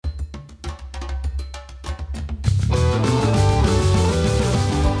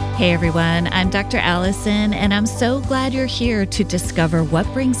Hey everyone, I'm Dr. Allison, and I'm so glad you're here to discover what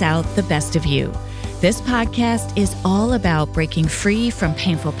brings out the best of you. This podcast is all about breaking free from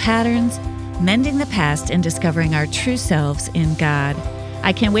painful patterns, mending the past, and discovering our true selves in God.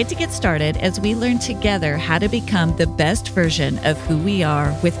 I can't wait to get started as we learn together how to become the best version of who we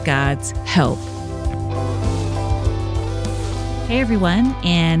are with God's help. Hey everyone,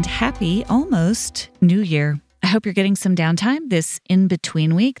 and happy almost New Year. I hope you're getting some downtime this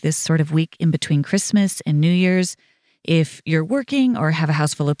in-between week, this sort of week in between Christmas and New Year's. If you're working or have a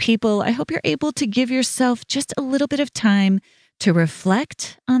house full of people, I hope you're able to give yourself just a little bit of time to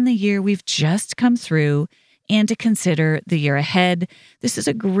reflect on the year we've just come through and to consider the year ahead. This is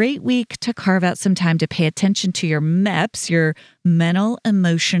a great week to carve out some time to pay attention to your MEPS, your mental,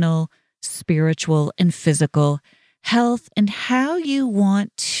 emotional, spiritual, and physical health, and how you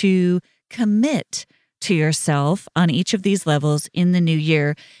want to commit to yourself on each of these levels in the new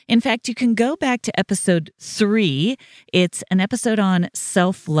year. In fact, you can go back to episode 3. It's an episode on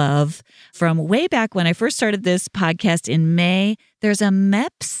self-love from way back when I first started this podcast in May. There's a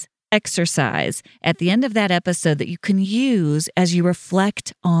MEPS exercise at the end of that episode that you can use as you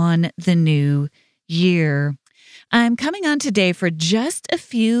reflect on the new year. I'm coming on today for just a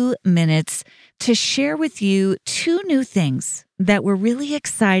few minutes to share with you 2 new things that we're really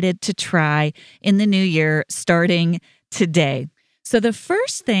excited to try in the new year starting today. So the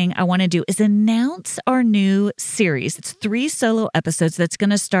first thing I want to do is announce our new series. It's 3 solo episodes that's going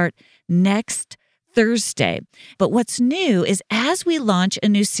to start next Thursday. But what's new is as we launch a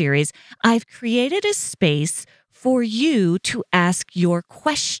new series, I've created a space for you to ask your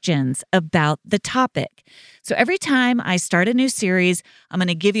questions about the topic. So every time I start a new series, I'm going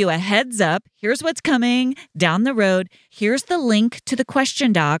to give you a heads up. Here's what's coming down the road. Here's the link to the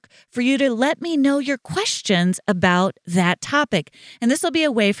question doc for you to let me know your questions about that topic. And this will be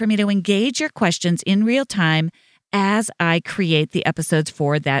a way for me to engage your questions in real time as I create the episodes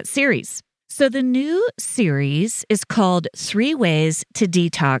for that series. So the new series is called 3 Ways to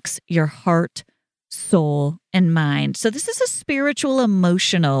Detox Your Heart, Soul, and Mind. So this is a spiritual,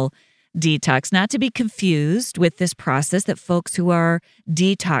 emotional detox, not to be confused with this process that folks who are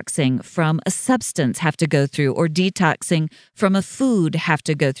detoxing from a substance have to go through or detoxing from a food have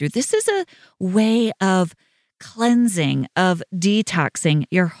to go through. This is a way of cleansing, of detoxing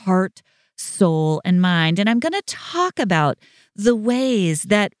your heart, soul, and mind. And I'm going to talk about the ways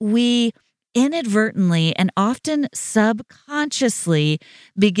that we inadvertently and often subconsciously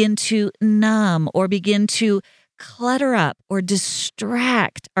begin to numb or begin to clutter up or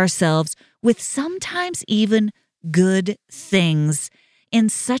distract ourselves with sometimes even good things in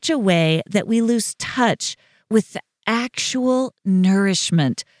such a way that we lose touch with the actual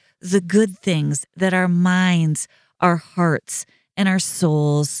nourishment, the good things that our minds, our hearts, and our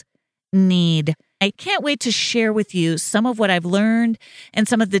souls need. I can't wait to share with you some of what I've learned and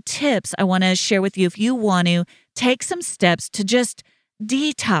some of the tips I want to share with you if you want to take some steps to just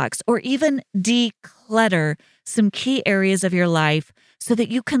detox or even declutter some key areas of your life so that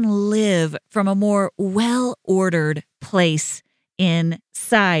you can live from a more well-ordered place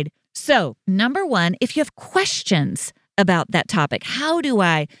inside. So, number 1, if you have questions about that topic, how do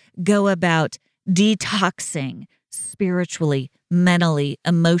I go about detoxing spiritually, mentally,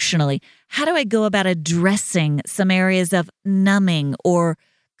 emotionally? How do I go about addressing some areas of numbing or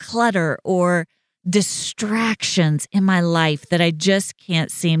clutter or distractions in my life that I just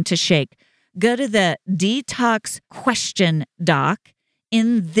can't seem to shake? Go to the Detox question doc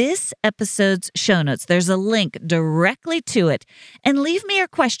in this episode's show notes. There's a link directly to it. And leave me your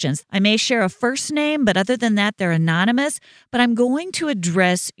questions. I may share a first name, but other than that, they're anonymous. But I'm going to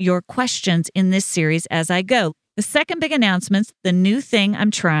address your questions in this series as I go. The second big announcement, the new thing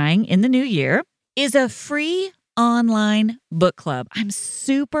I'm trying in the new year, is a free online book club I'm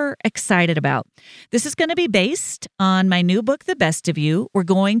super excited about. This is going to be based on my new book, The Best of You. We're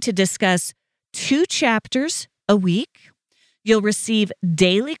going to discuss 2 chapters a week. You'll receive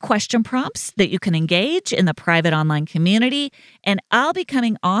daily question prompts that you can engage in the private online community, and I'll be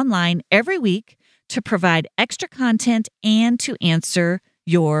coming online every week to provide extra content and to answer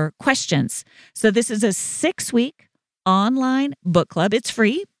your questions. So this is a 6-week online book club. It's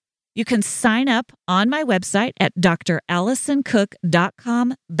free. You can sign up on my website at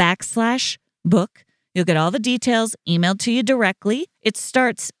drallisoncook.com/book. You'll get all the details emailed to you directly. It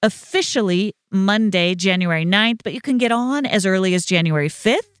starts officially Monday, January 9th, but you can get on as early as January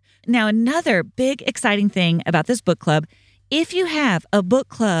 5th. Now, another big exciting thing about this book club, if you have a book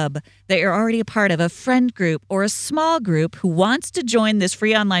club that you're already a part of, a friend group or a small group who wants to join this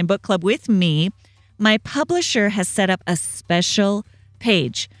free online book club with me, my publisher has set up a special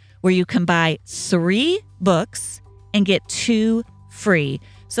page where you can buy 3 books and get 2 free.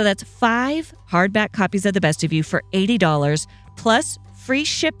 So that's 5 hardback copies of The Best of You for $80 plus free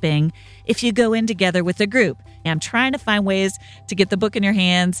shipping if you go in together with a group. I'm trying to find ways to get the book in your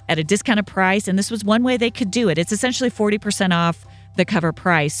hands at a discounted price, and this was one way they could do it. It's essentially 40% off the cover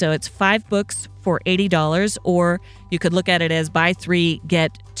price. So it's 5 books for $80, or you could look at it as buy 3,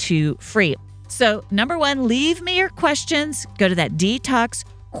 get 2 free. So number 1, leave me your questions. Go to that Detox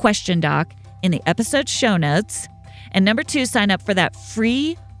question doc in the episode show notes. And number 2, sign up for that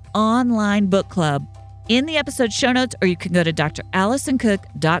free online book club in the episode show notes, or you can go to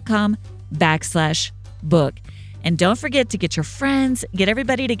drallisoncook.com/book. And don't forget to get your friends, get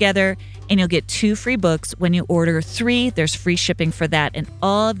everybody together, and you'll get 2 free books. When you order 3, there's free shipping for that. And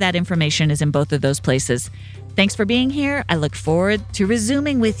all of that information is in both of those places. Thanks for being here. I look forward to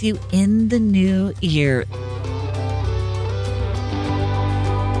resuming with you in the new year.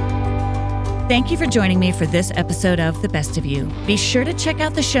 Thank you for joining me for this episode of The Best of You. Be sure to check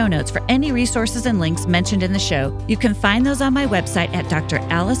out the show notes for any resources and links mentioned in the show. You can find those on my website at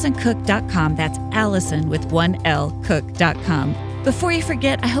drallisoncook.com. That's Allison with 1 L, cook.com. Before you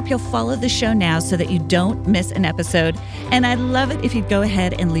forget, I hope you'll follow the show now so that you don't miss an episode. And I'd love it if you'd go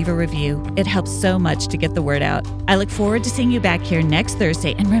ahead and leave a review. It helps so much to get the word out. I look forward to seeing you back here next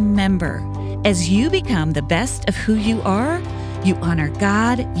Thursday. And remember, as you become the best of who you are, you honor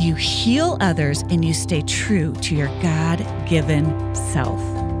God, you heal others, and you stay true to your God-given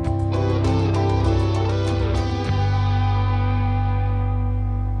self.